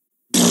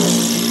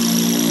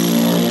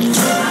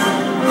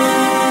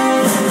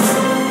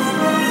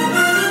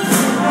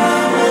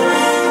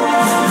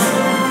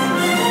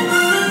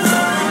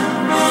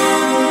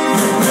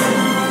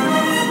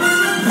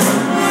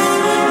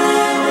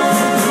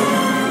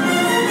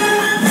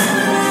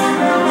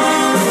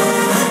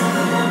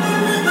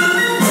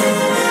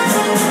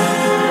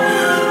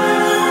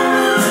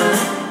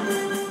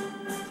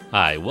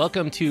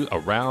welcome to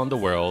Around the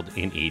World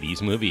in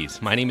 80s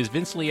Movies. My name is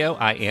Vince Leo.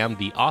 I am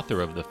the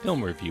author of the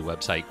film review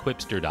website,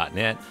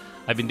 Quipster.net.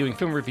 I've been doing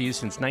film reviews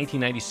since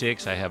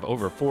 1996. I have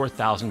over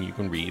 4,000 you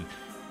can read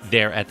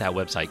there at that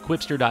website,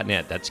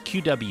 Quipster.net. That's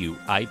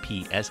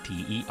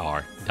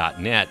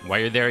QWIPSTER.net. While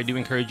you're there, I do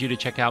encourage you to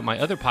check out my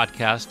other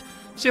podcast,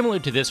 similar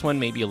to this one,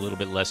 maybe a little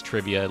bit less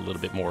trivia, a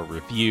little bit more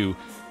review.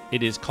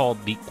 It is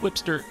called the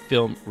Quipster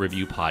Film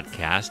Review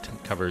Podcast.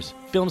 It covers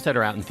films that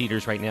are out in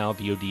theaters right now,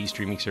 VOD,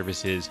 streaming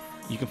services.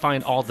 You can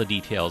find all the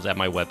details at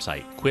my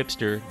website,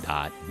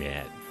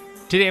 Quipster.net.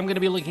 Today I'm going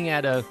to be looking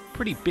at a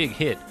pretty big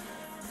hit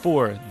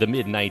for the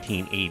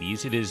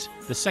mid-1980s. It is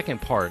the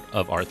second part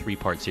of our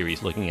three-part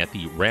series looking at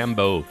the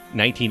Rambo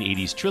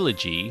 1980s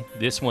trilogy.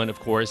 This one,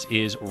 of course,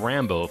 is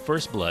Rambo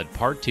First Blood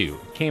Part 2.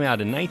 It came out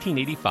in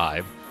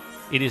 1985.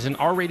 It is an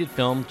R-rated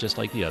film, just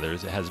like the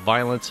others. It has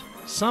violence,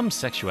 some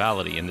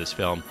sexuality in this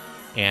film,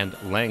 and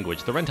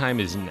language. The runtime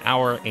is an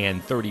hour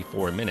and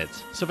 34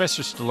 minutes.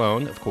 Sylvester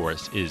Stallone, of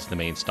course, is the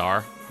main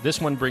star.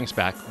 This one brings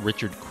back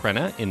Richard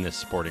Crenna in this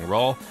supporting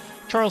role.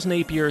 Charles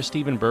Napier,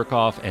 Stephen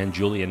Burkoff, and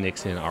Julia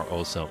Nixon are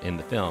also in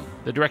the film.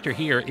 The director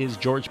here is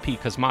George P.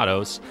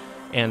 Cosmatos,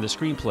 and the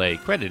screenplay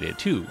credited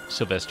to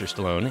Sylvester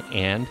Stallone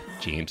and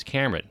James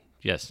Cameron.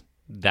 Yes,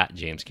 that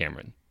James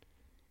Cameron.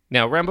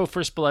 Now, Rambo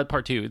First Blood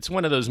Part 2, it's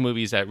one of those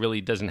movies that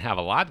really doesn't have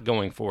a lot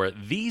going for it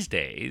these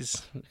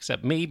days,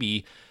 except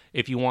maybe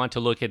if you want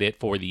to look at it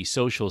for the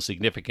social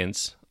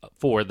significance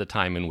for the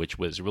time in which it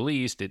was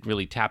released. It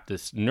really tapped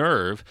this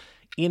nerve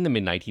in the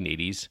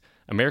mid-1980s.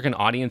 American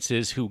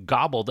audiences who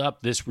gobbled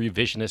up this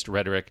revisionist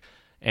rhetoric,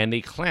 and they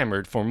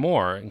clamored for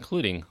more,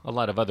 including a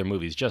lot of other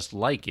movies just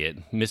like it.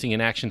 Missing in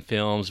action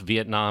films,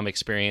 Vietnam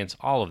experience,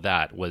 all of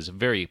that was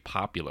very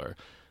popular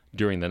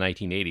during the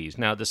 1980s.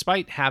 Now,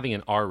 despite having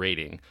an R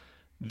rating,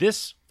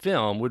 this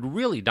film would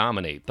really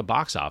dominate the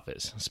box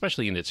office,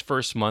 especially in its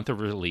first month of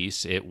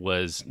release. It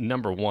was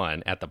number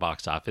one at the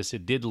box office.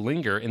 It did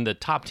linger in the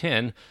top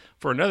 10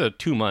 for another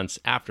 2 months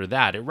after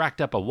that. It racked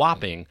up a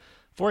whopping,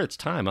 for its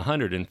time,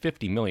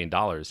 $150 million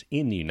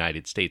in the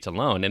United States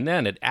alone. And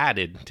then it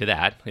added to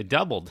that, it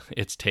doubled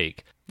its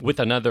take with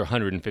another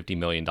 $150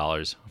 million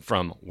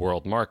from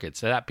world markets.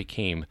 So that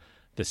became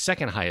the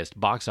second highest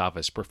box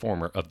office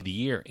performer of the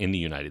year in the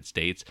United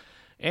States.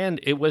 And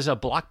it was a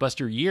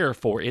blockbuster year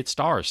for its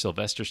star,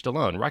 Sylvester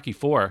Stallone. Rocky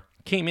IV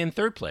came in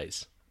third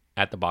place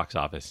at the box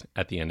office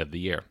at the end of the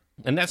year.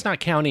 And that's not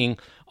counting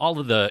all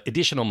of the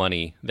additional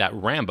money that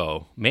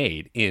Rambo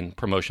made in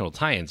promotional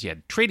tie-ins. You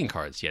had trading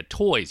cards, you had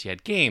toys, you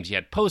had games, you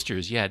had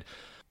posters, you had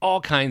all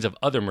kinds of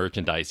other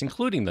merchandise,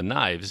 including the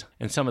knives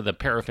and some of the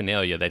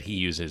paraphernalia that he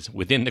uses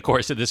within the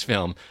course of this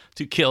film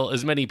to kill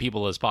as many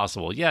people as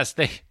possible. Yes,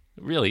 they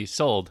really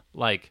sold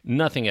like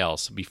nothing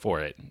else before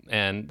it.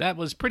 And that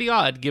was pretty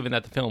odd, given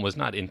that the film was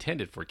not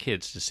intended for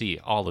kids to see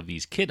all of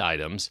these kid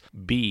items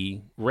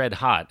be red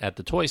hot at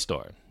the toy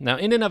store. Now,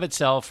 in and of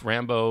itself,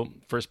 Rambo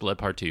First Blood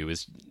Part 2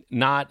 is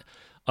not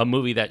a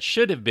movie that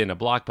should have been a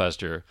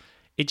blockbuster.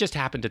 It just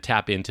happened to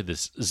tap into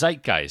this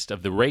zeitgeist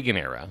of the Reagan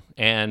era,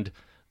 and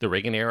the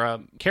Reagan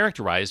era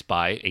characterized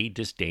by a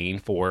disdain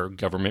for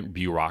government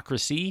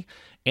bureaucracy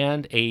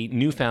and a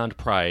newfound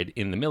pride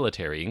in the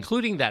military,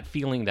 including that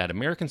feeling that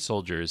American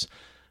soldiers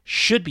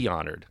should be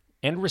honored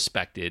and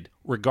respected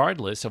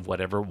regardless of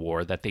whatever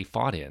war that they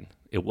fought in.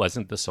 It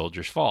wasn't the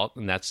soldiers' fault,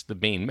 and that's the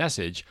main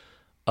message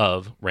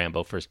of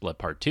Rambo First Blood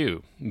Part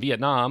 2.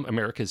 Vietnam,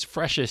 America's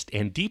freshest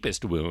and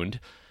deepest wound,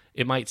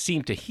 it might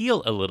seem to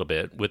heal a little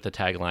bit with the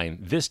tagline,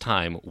 "This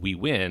time we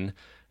win."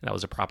 That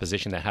was a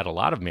proposition that had a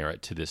lot of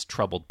merit to this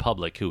troubled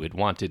public who had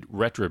wanted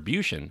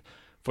retribution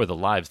for the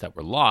lives that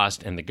were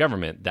lost and the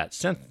government that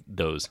sent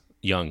those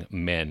young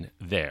men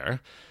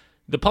there.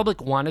 The public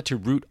wanted to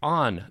root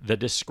on the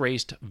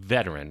disgraced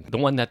veteran, the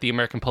one that the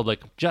American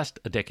public just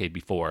a decade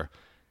before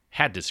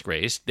had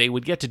disgraced. They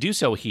would get to do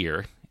so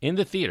here in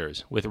the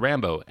theaters with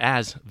Rambo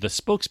as the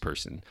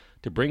spokesperson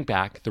to bring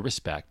back the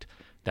respect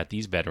that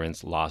these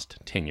veterans lost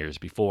 10 years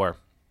before.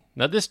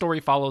 Now, this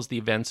story follows the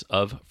events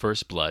of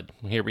First Blood.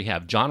 Here we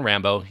have John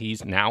Rambo.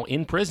 He's now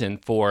in prison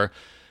for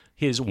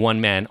his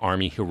one-man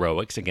army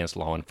heroics against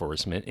law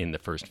enforcement in the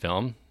first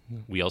film.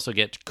 We also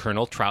get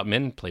Colonel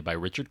Troutman, played by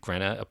Richard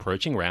Crenna,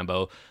 approaching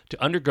Rambo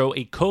to undergo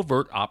a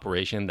covert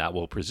operation that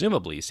will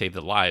presumably save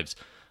the lives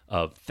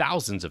of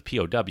thousands of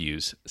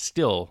POWs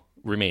still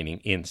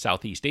remaining in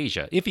Southeast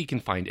Asia, if he can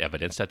find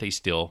evidence that they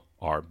still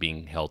are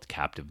being held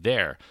captive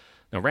there.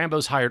 Now,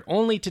 Rambo's hired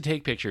only to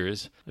take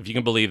pictures, if you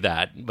can believe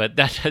that, but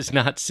that does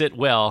not sit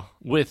well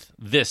with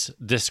this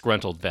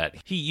disgruntled vet.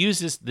 He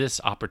uses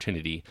this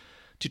opportunity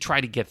to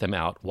try to get them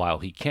out while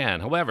he can.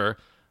 However,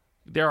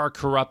 there are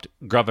corrupt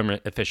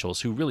government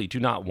officials who really do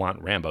not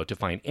want Rambo to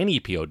find any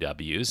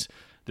POWs.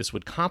 This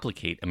would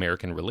complicate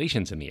American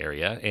relations in the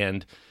area,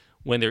 and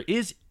when there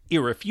is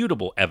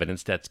irrefutable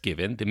evidence that's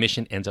given, the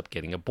mission ends up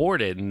getting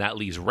aborted, and that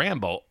leaves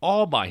Rambo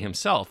all by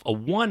himself, a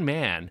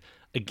one-man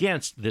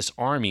against this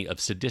army of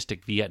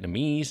sadistic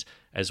Vietnamese,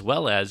 as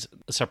well as,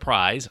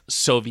 surprise,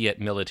 Soviet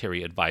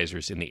military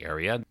advisors in the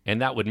area.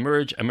 And that would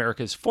merge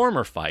America's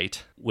former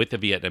fight with the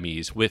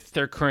Vietnamese with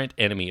their current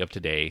enemy of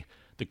today,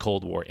 the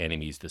Cold War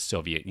enemies, the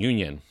Soviet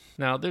Union.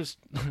 Now, there's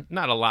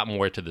not a lot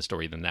more to the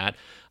story than that.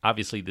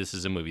 Obviously, this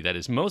is a movie that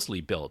is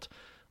mostly built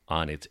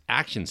on its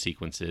action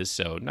sequences,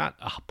 so not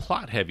a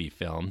plot-heavy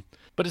film.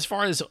 But as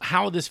far as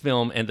how this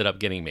film ended up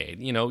getting made,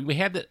 we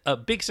had a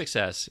big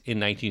success in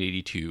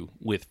 1982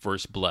 with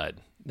First Blood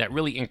that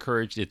really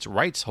encouraged its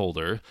rights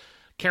holder,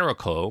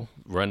 Carolco,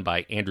 run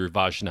by Andrew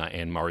Vajna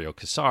and Mario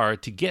Kassar,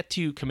 to get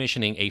to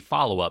commissioning a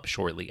follow-up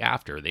shortly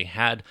after. They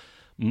had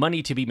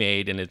money to be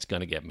made, and it's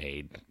going to get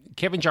made.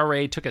 Kevin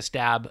Jarre took a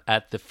stab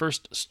at the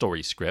first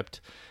story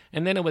script,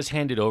 and then it was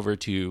handed over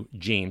to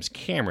James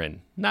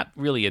Cameron, not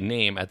really a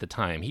name at the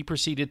time. He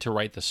proceeded to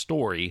write the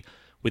story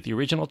with the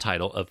original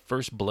title of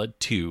First Blood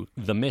 2,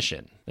 The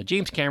Mission. Now,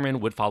 James Cameron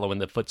would follow in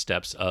the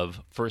footsteps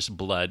of First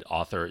Blood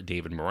author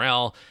David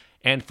Morrell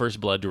and First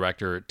Blood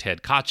director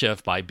Ted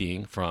Kotcheff by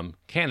being from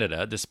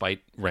Canada,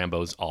 despite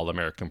Rambo's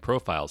all-American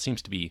profile.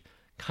 Seems to be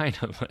kind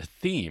of a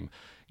theme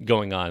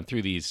going on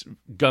through these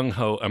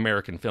gung-ho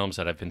American films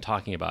that I've been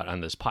talking about on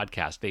this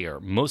podcast. They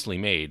are mostly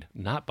made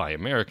not by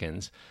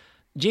Americans.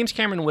 James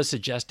Cameron was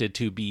suggested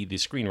to be the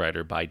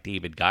screenwriter by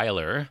David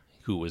Giler,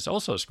 who was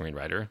also a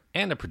screenwriter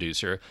and a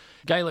producer.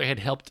 Giler had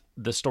helped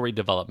the story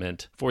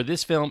development for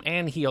this film,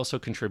 and he also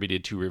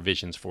contributed to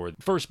revisions for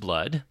First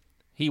Blood.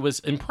 He was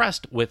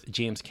impressed with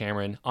James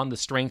Cameron on the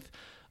strength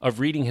of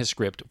reading his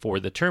script for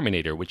The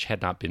Terminator, which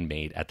had not been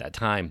made at that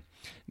time.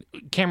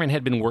 Cameron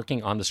had been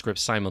working on the script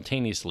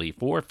simultaneously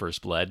for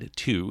First Blood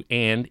 2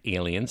 and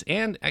Aliens,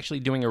 and actually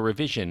doing a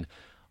revision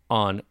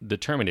on The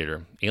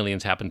Terminator.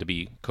 Aliens happened to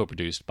be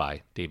co-produced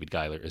by David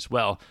Giler as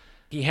well.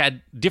 He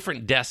had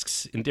different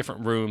desks in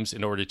different rooms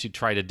in order to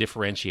try to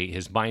differentiate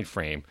his mind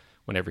frame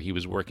whenever he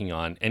was working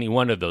on any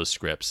one of those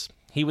scripts.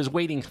 He was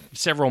waiting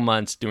several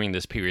months during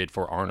this period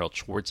for Arnold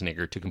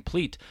Schwarzenegger to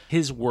complete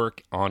his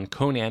work on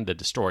Conan the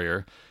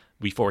Destroyer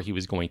before he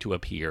was going to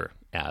appear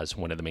as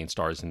one of the main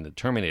stars in The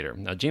Terminator.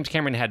 Now, James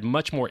Cameron had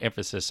much more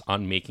emphasis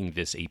on making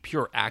this a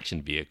pure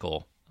action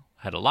vehicle,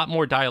 had a lot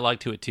more dialogue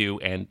to it too,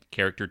 and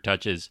character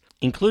touches,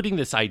 including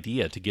this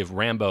idea to give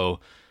Rambo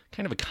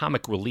kind of a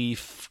comic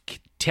relief,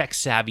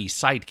 tech-savvy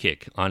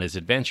sidekick on his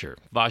adventure.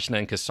 Vajna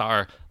and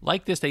Kassar,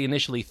 like this, they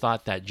initially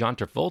thought that John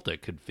Travolta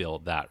could fill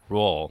that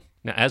role.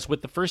 Now, as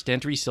with the first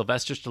entry,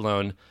 Sylvester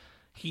Stallone,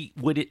 he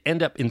would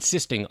end up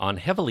insisting on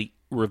heavily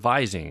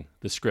revising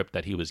the script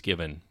that he was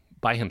given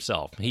by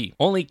himself. He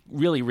only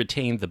really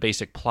retained the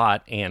basic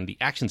plot and the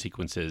action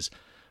sequences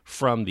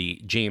from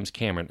the James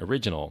Cameron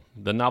original.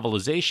 The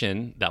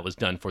novelization that was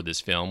done for this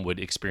film would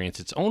experience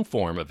its own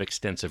form of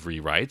extensive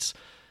rewrites.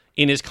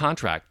 In his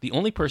contract, the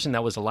only person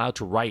that was allowed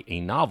to write a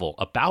novel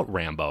about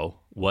Rambo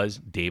was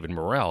David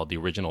Morrell, the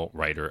original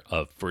writer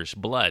of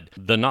First Blood,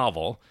 the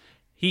novel.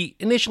 He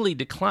initially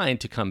declined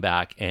to come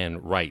back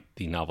and write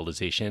the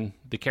novelization.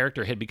 The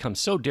character had become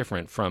so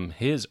different from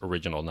his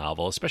original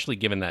novel, especially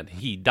given that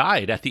he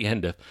died at the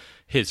end of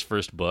his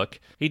first book.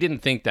 He didn't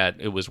think that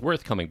it was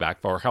worth coming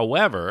back for.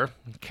 However,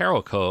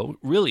 Carolco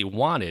really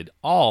wanted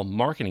all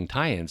marketing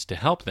tie-ins to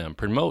help them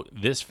promote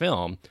this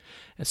film,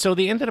 and so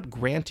they ended up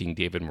granting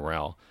David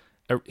Morrell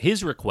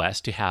his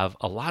request to have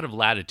a lot of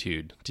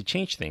latitude to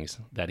change things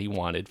that he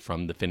wanted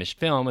from the finished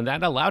film, and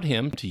that allowed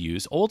him to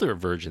use older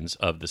versions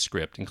of the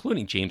script,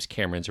 including James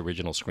Cameron's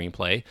original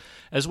screenplay,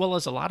 as well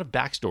as a lot of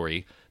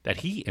backstory that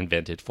he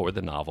invented for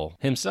the novel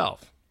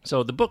himself.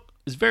 So the book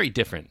is very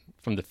different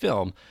from the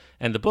film,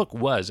 and the book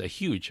was a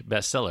huge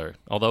bestseller,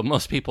 although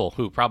most people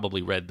who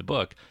probably read the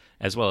book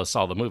as well as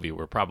saw the movie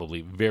were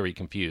probably very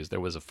confused. There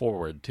was a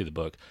foreword to the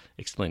book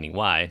explaining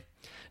why.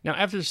 Now,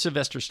 after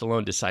Sylvester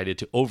Stallone decided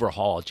to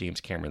overhaul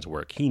James Cameron's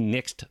work, he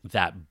nixed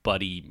that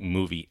buddy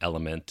movie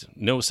element.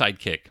 No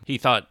sidekick. He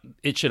thought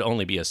it should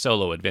only be a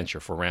solo adventure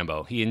for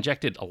Rambo. He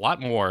injected a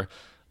lot more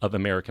of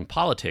American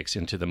politics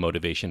into the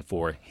motivation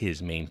for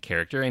his main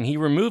character, and he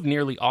removed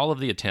nearly all of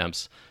the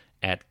attempts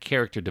at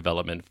character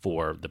development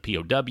for the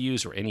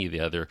POWs or any of the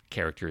other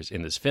characters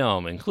in this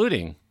film,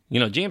 including,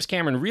 James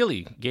Cameron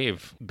really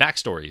gave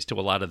backstories to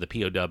a lot of the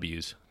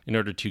POWs in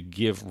order to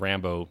give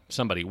Rambo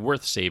somebody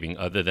worth saving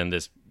other than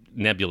this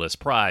nebulous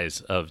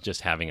prize of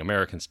just having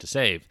Americans to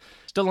save.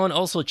 Stallone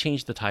also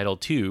changed the title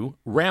to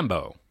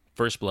Rambo,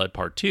 First Blood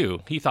Part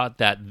 2. He thought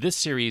that this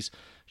series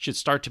should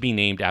start to be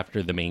named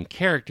after the main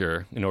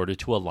character in order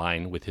to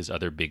align with his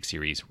other big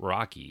series,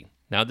 Rocky.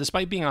 Now,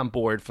 despite being on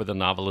board for the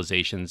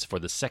novelizations for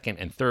the second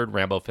and third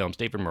Rambo films,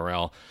 David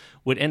Morrell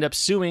would end up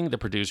suing the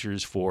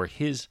producers for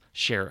his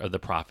share of the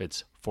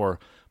profits for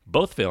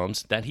both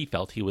films that he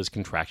felt he was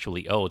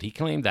contractually owed. He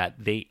claimed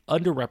that they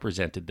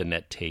underrepresented the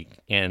net take,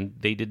 and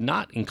they did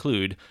not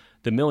include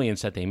the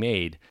millions that they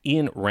made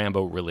in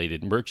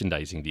Rambo-related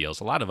merchandising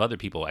deals. A lot of other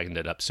people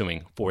ended up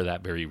suing for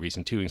that very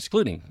reason too,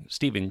 including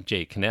Stephen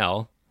J.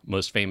 Cannell.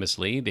 Most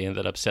famously, they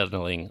ended up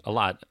settling a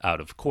lot out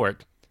of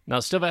court. Now,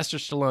 Sylvester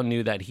Stallone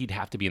knew that he'd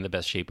have to be in the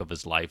best shape of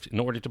his life in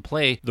order to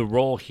play the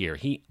role here.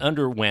 He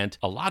underwent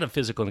a lot of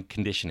physical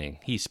conditioning.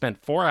 He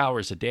spent 4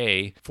 hours a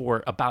day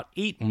for about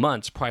 8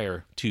 months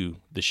prior to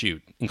the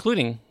shoot,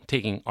 including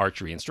taking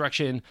archery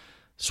instruction,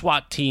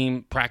 SWAT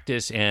team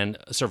practice, and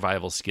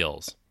survival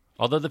skills.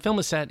 Although the film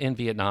is set in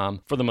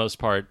Vietnam, for the most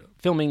part,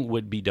 filming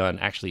would be done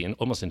actually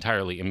almost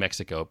entirely in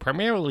Mexico,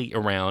 primarily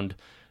around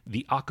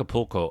the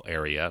Acapulco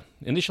area.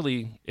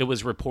 Initially, it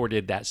was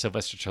reported that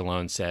Sylvester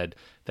Stallone said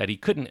that he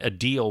couldn't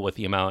deal with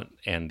the amount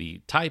and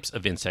the types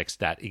of insects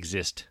that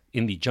exist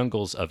in the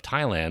jungles of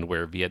Thailand,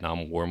 where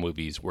Vietnam War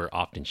movies were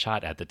often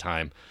shot at the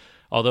time.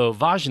 Although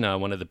Vajna,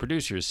 one of the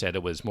producers, said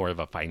it was more of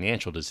a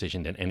financial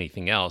decision than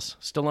anything else,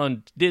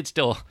 Stallone did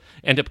still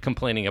end up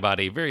complaining about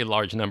a very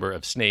large number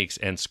of snakes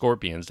and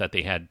scorpions that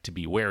they had to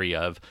be wary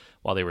of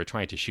while they were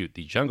trying to shoot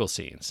the jungle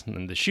scenes.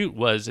 And the shoot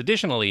was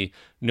additionally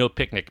no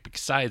picnic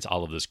besides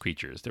all of those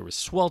creatures. There was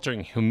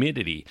sweltering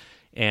humidity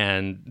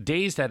and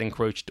days that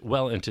encroached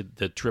well into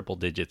the triple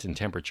digits in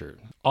temperature.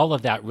 All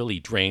of that really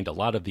drained a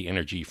lot of the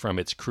energy from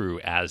its crew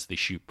as the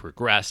shoot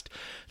progressed.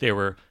 They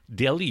were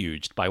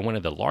deluged by one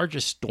of the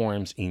largest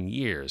storms in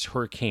years,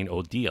 Hurricane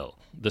Odile.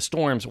 The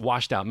storms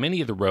washed out many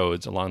of the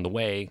roads along the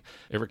way.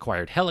 It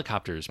required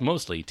helicopters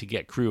mostly to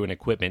get crew and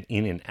equipment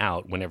in and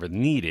out whenever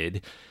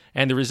needed.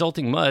 And the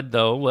resulting mud,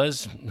 though,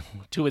 was,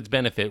 to its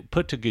benefit,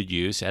 put to good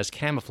use as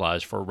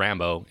camouflage for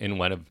Rambo in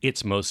one of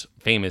its most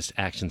famous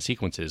action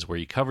sequences where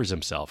he covers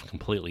himself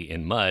completely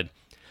in mud.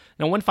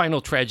 Now, one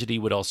final tragedy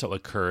would also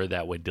occur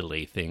that would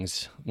delay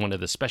things. One of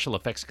the special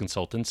effects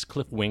consultants,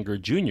 Cliff Wenger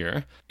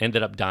Jr.,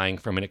 ended up dying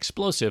from an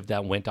explosive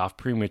that went off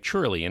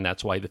prematurely, and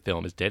that's why the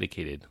film is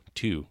dedicated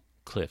to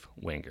Cliff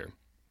Wenger.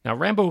 Now,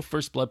 Rambo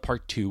First Blood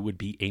Part 2 would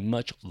be a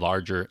much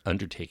larger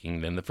undertaking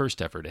than the first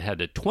effort. It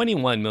had a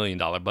 $21 million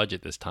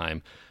budget this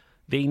time.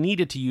 They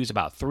needed to use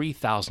about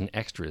 3,000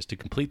 extras to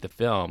complete the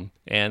film,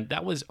 and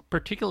that was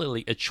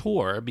particularly a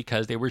chore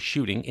because they were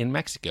shooting in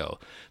Mexico.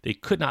 They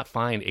could not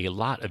find a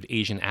lot of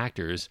Asian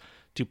actors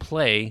to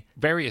play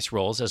various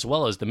roles as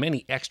well as the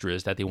many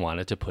extras that they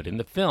wanted to put in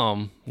the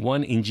film.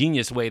 One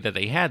ingenious way that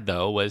they had,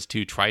 though, was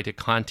to try to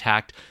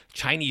contact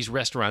Chinese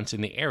restaurants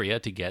in the area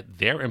to get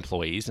their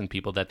employees and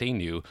people that they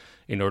knew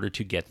in order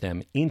to get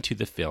them into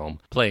the film,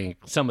 playing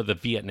some of the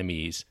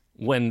Vietnamese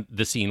when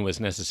the scene was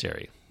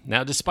necessary.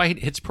 Now,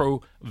 despite its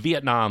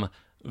pro-Vietnam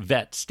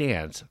vet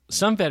stance,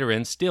 some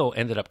veterans still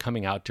ended up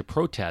coming out to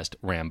protest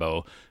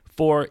Rambo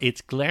for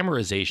its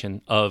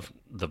glamorization of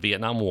the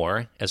Vietnam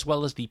War, as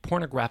well as the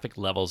pornographic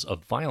levels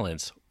of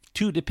violence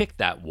to depict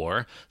that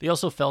war. They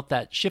also felt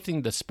that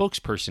shifting the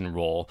spokesperson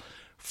role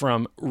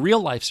from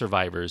real-life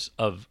survivors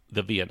of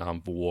the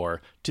Vietnam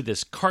War to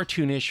this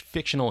cartoonish,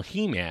 fictional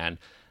He-Man,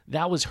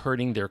 that was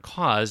hurting their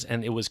cause,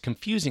 and it was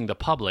confusing the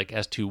public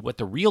as to what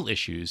the real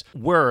issues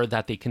were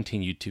that they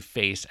continued to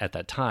face at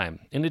that time.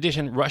 In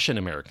addition, Russian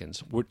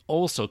Americans would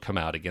also come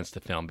out against the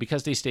film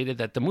because they stated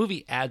that the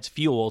movie adds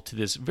fuel to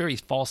this very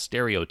false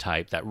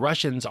stereotype that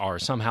Russians are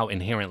somehow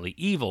inherently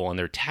evil and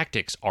their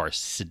tactics are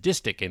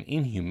sadistic and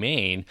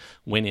inhumane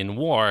when in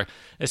war,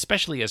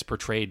 especially as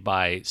portrayed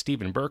by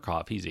Steven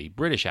Berkoff. He's a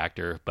British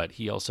actor, but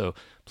he also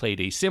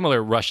played a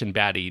similar Russian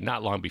baddie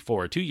not long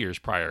before, 2 years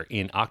prior,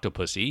 in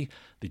Octopussy,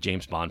 the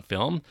James Bond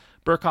film.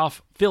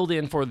 Berkoff filled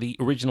in for the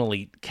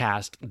originally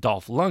cast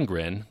Dolph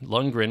Lundgren.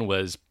 Lundgren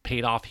was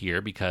paid off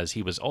here because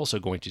he was also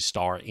going to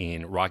star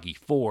in Rocky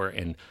IV,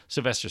 and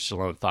Sylvester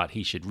Stallone thought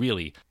he should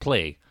really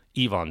play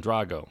Ivan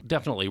Drago.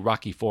 Definitely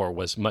Rocky IV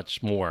was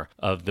much more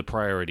of the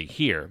priority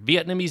here.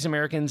 Vietnamese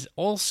Americans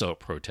also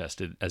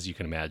protested, as you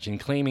can imagine,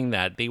 claiming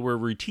that they were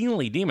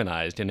routinely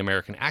demonized in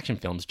American action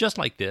films just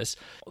like this.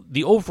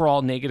 The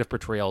overall negative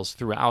portrayals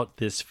throughout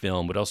this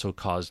film would also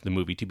cause the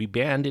movie to be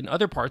banned in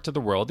other parts of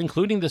the world,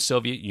 including the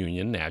Soviet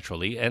Union,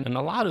 naturally, and in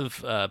a lot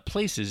of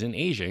places in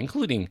Asia,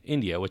 including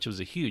India, which was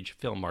a huge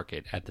film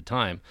market at the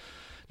time.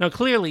 Now,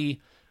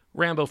 clearly,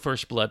 Rambo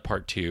First Blood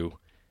Part 2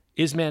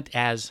 is meant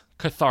as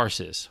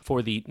catharsis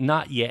for the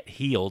not yet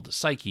healed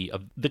psyche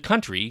of the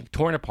country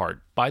torn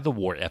apart by the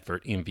war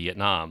effort in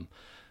Vietnam.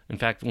 In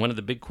fact, one of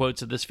the big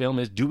quotes of this film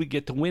is, "Do we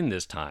get to win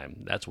this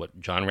time?" That's what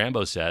John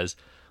Rambo says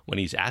when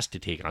he's asked to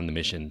take on the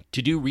mission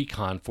to do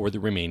recon for the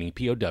remaining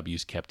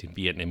POWs kept in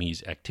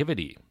Vietnamese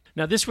activity.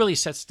 Now, this really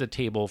sets the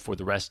table for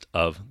the rest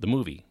of the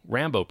movie.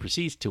 Rambo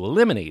proceeds to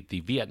eliminate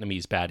the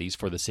Vietnamese baddies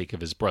for the sake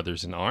of his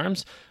brothers in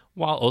arms,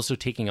 while also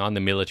taking on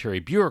the military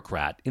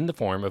bureaucrat in the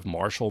form of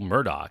Marshal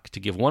Murdoch to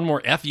give one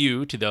more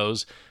FU to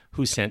those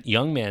who sent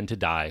young men to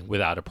die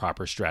without a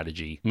proper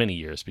strategy many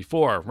years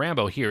before.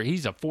 Rambo here,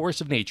 he's a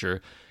force of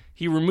nature.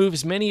 He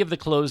removes many of the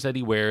clothes that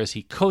he wears.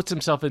 He coats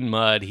himself in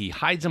mud. He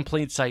hides in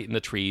plain sight in the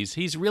trees.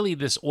 He's really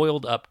this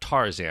oiled up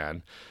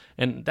Tarzan.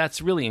 And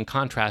that's really in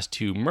contrast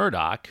to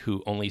Murdoch,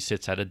 who only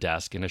sits at a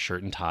desk in a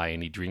shirt and tie,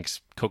 and he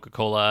drinks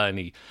Coca-Cola, and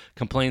he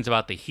complains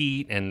about the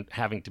heat and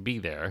having to be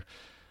there.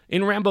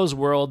 In Rambo's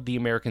world, the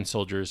American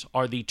soldiers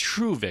are the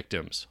true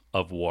victims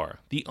of war.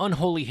 The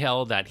unholy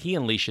hell that he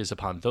unleashes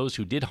upon those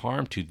who did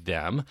harm to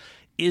them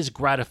is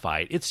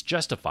gratified. It's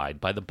justified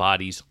by the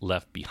bodies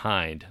left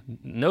behind.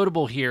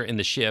 Notable here in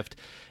the shift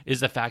is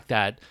the fact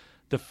that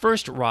the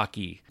first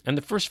Rocky and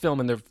the first film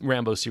in the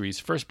Rambo series,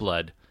 First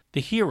Blood,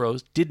 the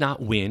heroes did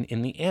not win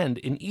in the end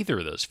in either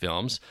of those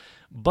films,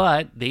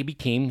 but they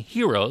became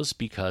heroes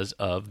because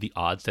of the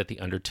odds that they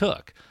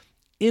undertook.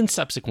 In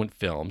subsequent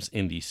films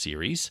in these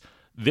series,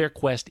 their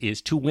quest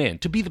is to win,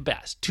 to be the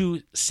best,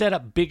 to set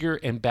up bigger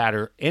and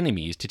badder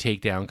enemies to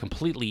take down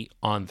completely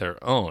on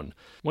their own.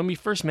 When we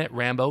first met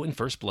Rambo in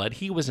First Blood,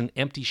 he was an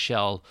empty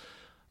shell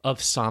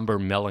of somber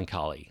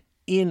melancholy.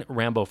 In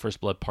Rambo First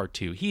Blood Part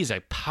 2, he's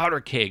a powder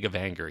keg of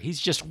anger.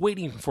 He's just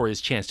waiting for his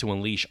chance to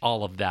unleash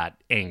all of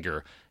that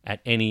anger at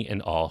any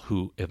and all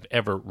who have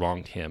ever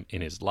wronged him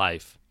in his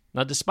life.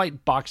 Now,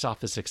 despite box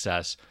office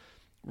success,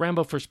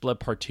 Rambo First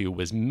Blood Part 2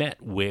 was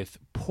met with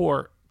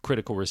poor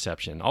critical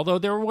reception, although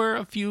there were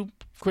a few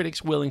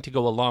critics willing to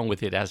go along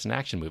with it as an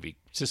action movie.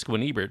 Siskel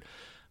and Ebert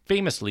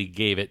famously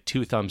gave it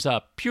 2 thumbs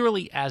up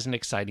purely as an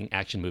exciting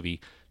action movie,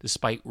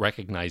 despite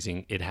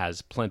recognizing it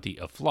has plenty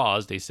of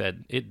flaws. They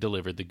said it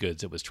delivered the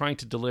goods it was trying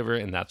to deliver,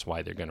 and that's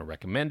why they're going to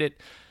recommend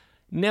it.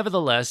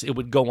 Nevertheless, it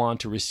would go on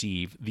to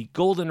receive the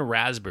Golden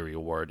Raspberry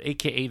Award,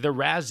 aka the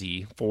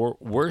Razzie, for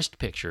Worst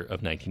Picture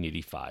of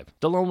 1985.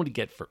 Stallone would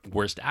get for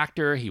Worst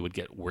Actor, he would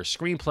get Worst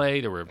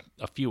Screenplay, there were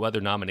a few other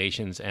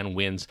nominations and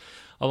wins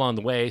along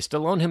the way.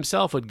 Stallone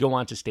himself would go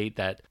on to state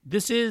that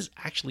this is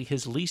actually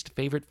his least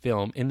favorite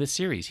film in the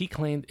series. He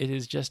claimed it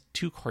is just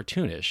too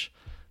cartoonish,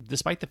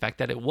 despite the fact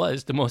that it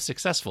was the most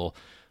successful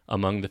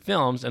among the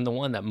films and the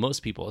one that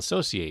most people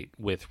associate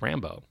with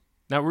Rambo.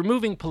 Now,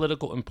 removing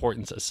political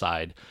importance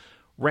aside,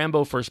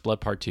 Rambo First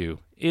Blood Part 2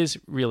 is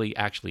really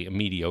actually a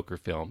mediocre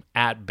film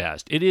at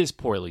best. It is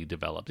poorly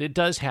developed. It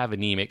does have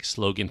anemic,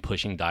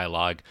 slogan-pushing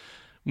dialogue,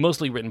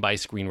 mostly written by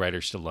screenwriter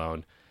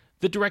Stallone.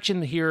 The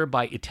direction here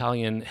by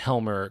Italian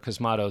Helmer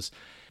Cosmatos.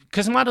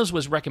 Cosmatos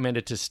was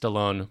recommended to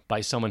Stallone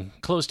by someone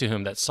close to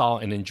him that saw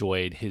and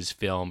enjoyed his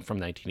film from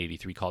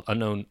 1983 called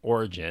Unknown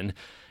Origin.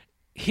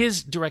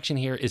 His direction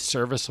here is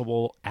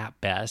serviceable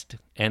at best,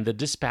 and the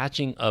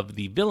dispatching of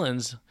the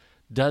villains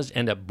does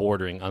end up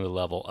bordering on the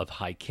level of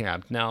high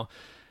camp. Now,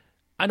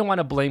 I don't want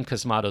to blame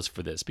Cosmatos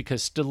for this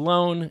because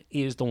Stallone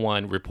is the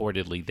one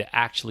reportedly that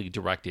actually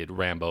directed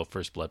Rambo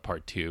First Blood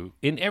Part 2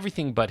 in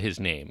everything but his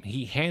name.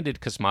 He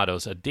handed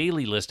Cosmatos a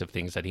daily list of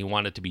things that he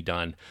wanted to be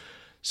done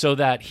so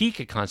that he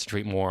could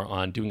concentrate more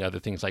on doing other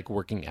things like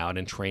working out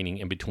and training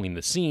in between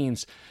the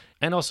scenes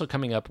and also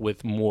coming up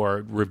with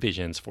more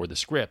revisions for the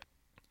script.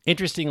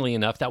 Interestingly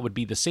enough, that would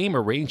be the same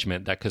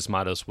arrangement that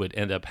Cosmatos would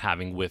end up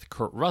having with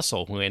Kurt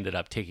Russell, who ended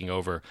up taking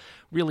over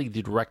really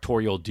the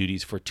directorial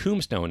duties for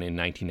Tombstone in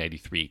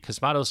 1993.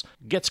 Cosmatos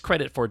gets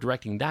credit for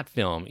directing that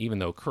film, even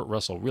though Kurt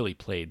Russell really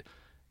played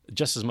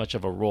just as much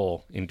of a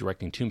role in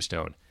directing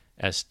Tombstone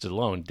as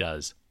Stallone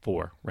does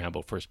for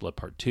Rambo First Blood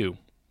Part 2.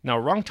 Now,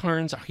 wrong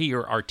turns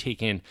here are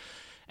taken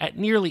at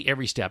nearly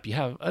every step. You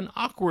have an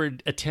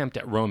awkward attempt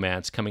at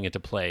romance coming into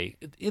play,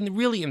 in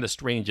the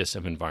strangest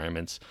of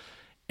environments.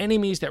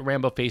 Enemies that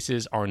Rambo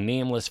faces are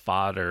nameless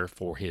fodder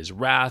for his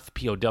wrath.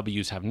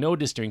 POWs have no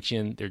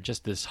distinction. They're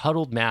just this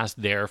huddled mass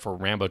there for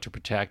Rambo to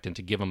protect and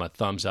to give him a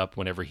thumbs up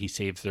whenever he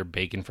saves their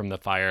bacon from the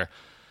fire.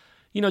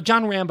 You know,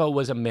 John Rambo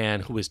was a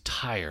man who was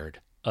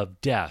tired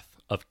of death,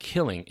 of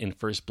killing in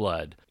First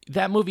Blood.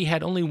 That movie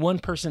had only one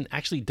person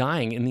actually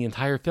dying in the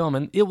entire film,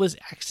 and it was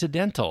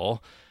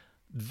accidental.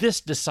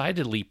 This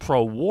decidedly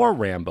pro-war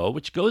Rambo,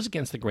 which goes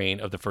against the grain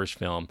of the first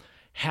film,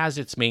 has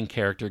its main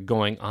character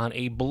going on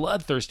a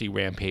bloodthirsty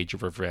rampage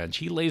of revenge.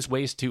 He lays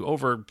waste to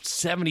over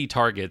 70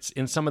 targets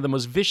in some of the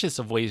most vicious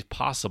of ways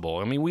possible.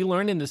 I mean, we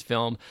learn in this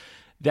film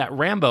that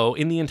Rambo,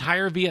 in the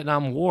entire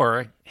Vietnam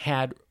War,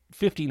 had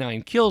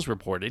 59 kills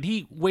reported.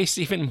 He wastes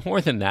even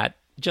more than that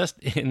just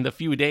in the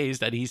few days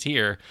that he's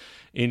here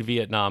in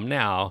Vietnam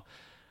now.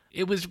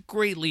 It was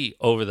greatly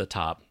over the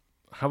top.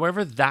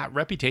 However, that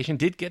reputation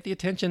did get the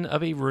attention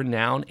of a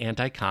renowned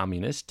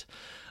anti-communist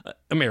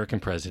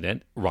American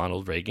president,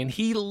 Ronald Reagan.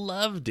 He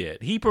loved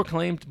it. He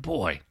proclaimed,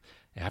 "Boy,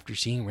 after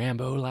seeing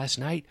Rambo last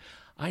night,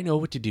 I know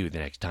what to do the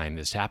next time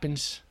this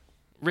happens."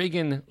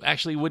 Reagan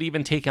actually would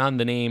even take on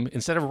the name,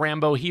 instead of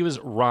Rambo, he was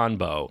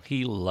Ronbo.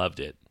 He loved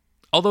it.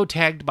 Although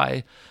tagged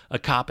by a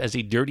cop as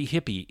a dirty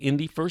hippie in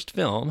the first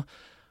film,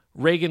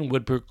 Reagan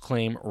would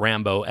proclaim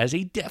Rambo as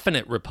a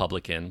definite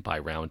Republican by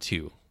round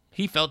 2.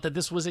 He felt that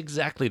this was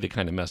exactly the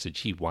kind of message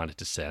he wanted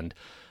to send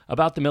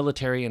about the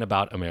military and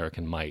about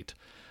American might.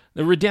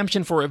 The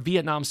redemption for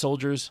Vietnam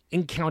soldiers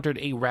encountered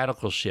a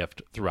radical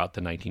shift throughout the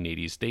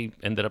 1980s. They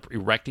ended up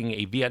erecting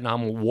a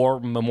Vietnam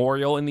War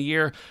memorial in the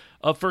year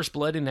of First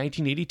Blood in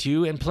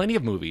 1982, and plenty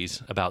of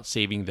movies about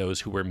saving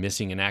those who were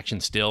missing in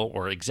action still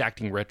or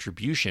exacting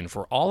retribution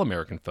for all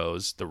American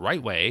foes the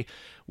right way,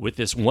 with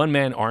this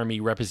one-man army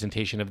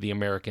representation of the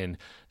American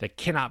that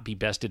cannot be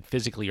bested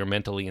physically or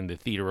mentally in the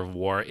theater of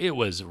war. It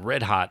was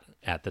red hot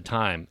at the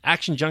time.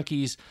 Action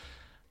junkies,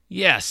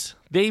 yes,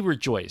 They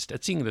rejoiced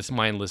at seeing this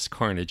mindless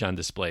carnage on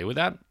display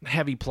without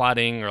heavy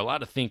plotting or a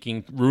lot of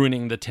thinking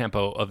ruining the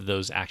tempo of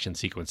those action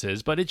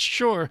sequences, but it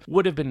sure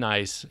would have been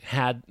nice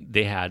had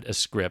they had a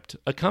script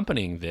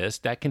accompanying this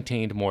that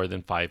contained more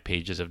than 5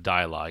 pages of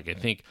dialogue. I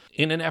think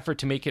in an effort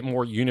to make it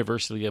more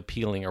universally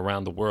appealing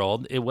around the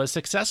world, it was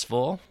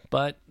successful,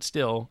 but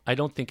still, I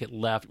don't think it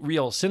left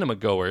real cinema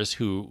goers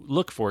who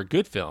look for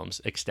good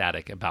films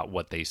ecstatic about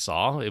what they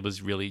saw. It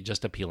was really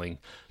just appealing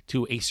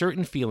to a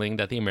certain feeling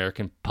that the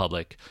American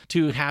public,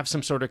 to have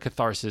some sort of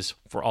catharsis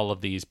for all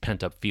of these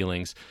pent-up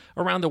feelings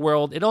around the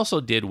world. It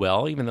also did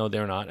well, even though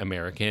they're not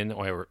American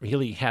or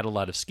really had a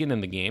lot of skin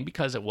in the game,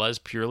 because it was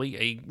purely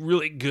a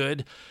really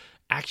good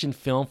action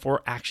film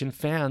for action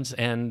fans,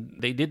 and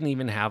they didn't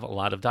even have a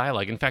lot of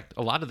dialogue. In fact,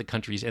 a lot of the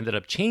countries ended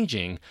up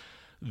changing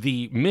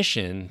the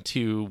mission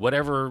to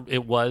whatever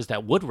it was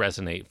that would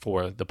resonate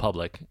for the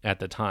public at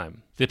the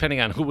time, depending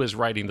on who was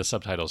writing the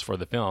subtitles for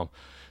the film.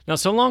 Now,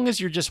 so long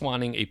as you're just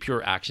wanting a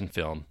pure action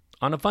film,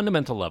 on a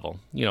fundamental level,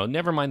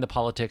 never mind the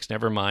politics,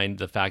 never mind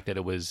the fact that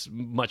it was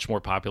much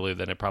more popular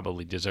than it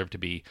probably deserved to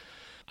be,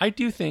 I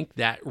do think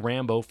that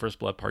Rambo First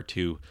Blood Part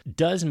 2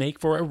 does make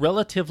for a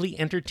relatively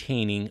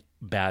entertaining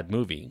bad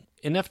movie,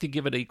 enough to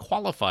give it a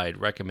qualified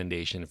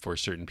recommendation for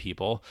certain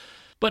people.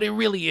 But it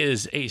really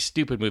is a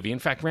stupid movie. In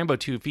fact, Rambo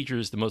 2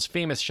 features the most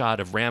famous shot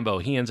of Rambo.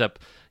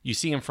 You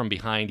see him from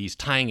behind, he's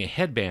tying a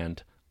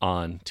headband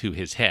on to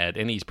his head,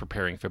 and he's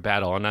preparing for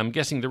battle. And I'm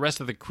guessing the rest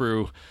of the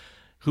crew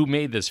who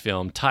made this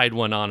film tied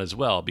one on as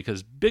well,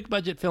 because big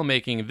budget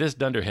filmmaking this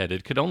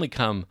dunderheaded could only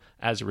come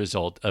as a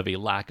result of a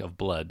lack of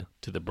blood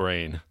to the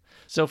brain.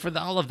 So for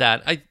all of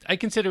that, I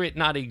consider it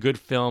not a good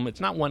film. It's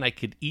not one I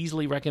could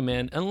easily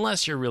recommend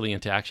unless you're really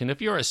into action.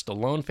 If you're a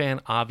Stallone fan,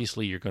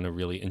 obviously you're going to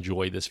really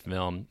enjoy this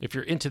film. If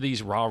you're into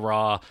these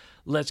rah-rah,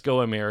 let's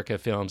go America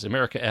films,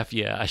 America F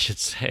yeah, I should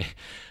say,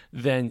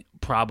 then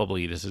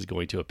probably this is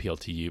going to appeal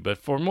to you. But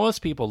for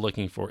most people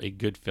looking for a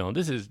good film,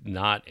 this is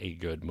not a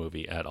good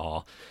movie at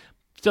all.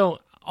 So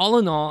all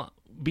in all,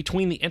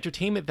 between the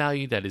entertainment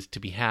value that is to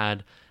be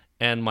had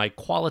and my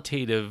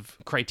qualitative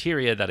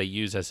criteria that I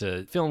use as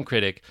a film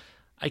critic,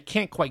 I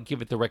can't quite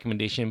give it the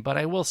recommendation, but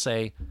I will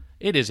say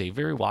it is a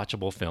very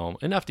watchable film,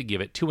 enough to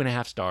give it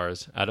 2.5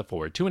 stars out of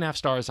 4. 2.5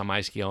 stars on my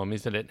scale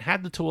means that it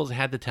had the tools, it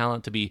had the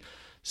talent to be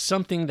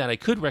something that I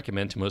could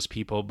recommend to most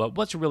people, but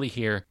what's really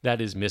here that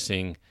is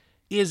missing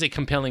is a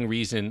compelling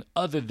reason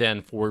other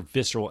than for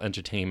visceral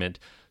entertainment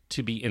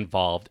to be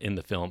involved in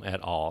the film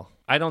at all.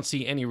 I don't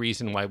see any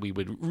reason why we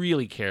would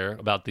really care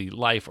about the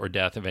life or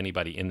death of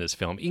anybody in this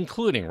film,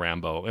 including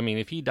Rambo. I mean,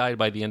 if he died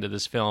by the end of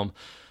this film,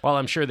 while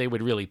I'm sure they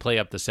would really play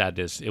up the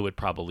sadness, it would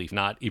probably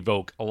not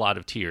evoke a lot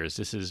of tears.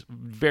 This is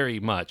very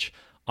much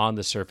on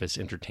the surface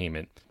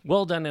entertainment.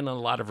 Well done in a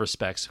lot of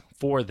respects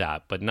for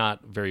that, but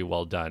not very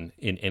well done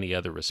in any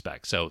other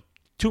respect. So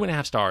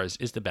 2.5 stars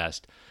is the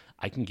best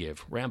I can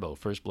give Rambo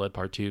First Blood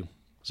Part 2.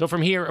 So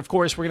from here, of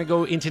course, we're going to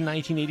go into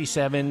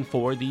 1987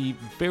 for the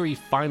very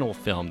final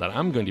film that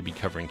I'm going to be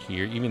covering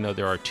here, even though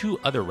there are 2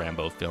 other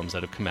Rambo films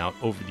that have come out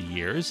over the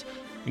years,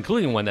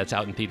 including one that's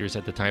out in theaters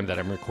at the time that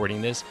I'm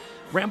recording this.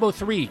 Rambo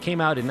 3 came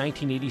out in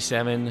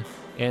 1987,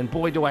 and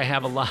boy, do I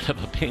have a lot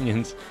of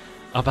opinions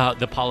about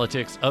the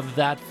politics of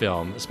that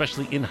film,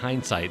 especially in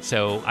hindsight.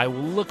 So I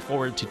will look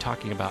forward to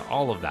talking about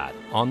all of that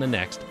on the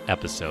next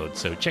episode.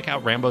 So check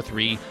out Rambo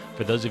 3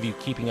 for those of you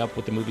keeping up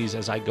with the movies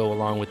as I go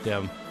along with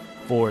them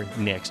for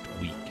next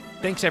week.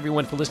 Thanks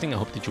everyone for listening. I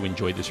hope that you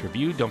enjoyed this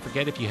review. Don't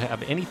forget, if you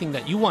have anything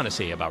that you want to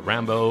say about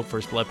Rambo,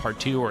 First Blood Part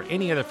 2, or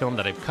any other film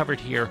that I've covered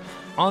here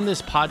on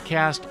this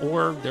podcast,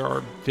 or there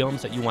are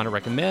films that you want to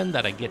recommend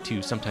that I get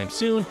to sometime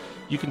soon,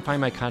 you can find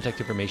my contact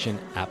information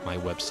at my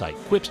website,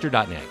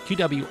 Qwipster.net,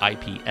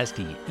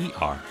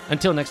 Qwipster.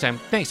 Until next time,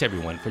 thanks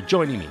everyone for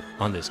joining me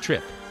on this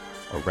trip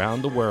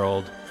around the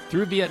world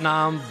through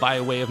Vietnam by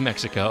way of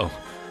Mexico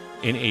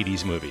in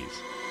 80s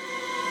movies.